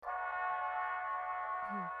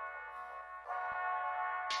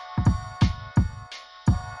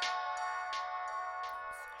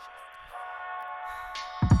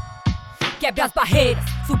Quebre as barreiras,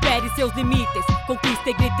 supere seus limites, conquista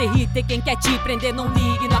e grita e irrita. E quem quer te prender não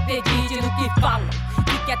ligue, não acredite no que falam.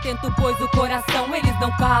 Fique atento, pois o coração eles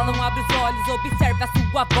não calam. Abre os olhos, observe a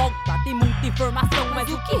sua volta. Tem muita informação,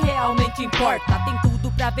 mas o que realmente importa? Tem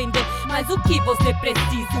tudo pra vender, mas o que você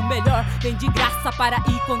precisa? O melhor vem de graça para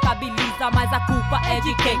e contabiliza. Mas a culpa é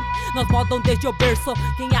de quem? Nós modam desde o berço.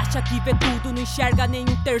 Quem acha que vê tudo não enxerga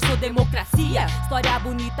nenhum terço. Democracia, história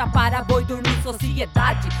bonita para boi dormir.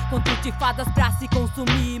 Sociedade, conto de fadas pra se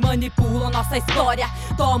consumir. Manipulam nossa história,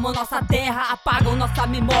 tomam nossa terra, apagam nossa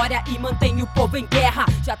memória e mantêm o povo em guerra.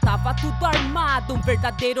 Já tava tudo armado, um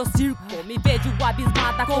verdadeiro circo. Me vejo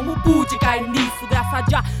abismada como pude cair nisso. Graças a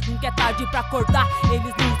Jah, nunca é tarde pra acordar.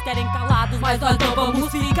 Eles nos querem calados, mas nós não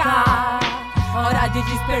vamos ficar. Hora de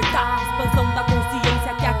despertar, expansão da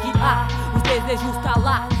consciência que aqui há. Os desejos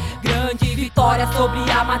calar, grande vitória sobre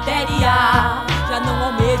a matéria. Já não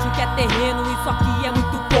almejo que é terreno, isso aqui é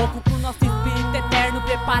muito pouco pro nosso espírito eterno.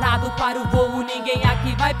 Preparado para o voo, ninguém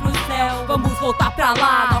aqui vai pro céu. Vamos voltar pra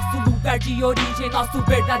lá, nosso lugar de origem, nosso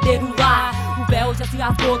verdadeiro lar. O véu já se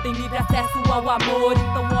rasgou, tem livre acesso ao amor.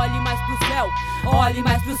 Então olhe mais pro céu, olhe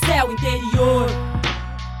mais pro céu interior.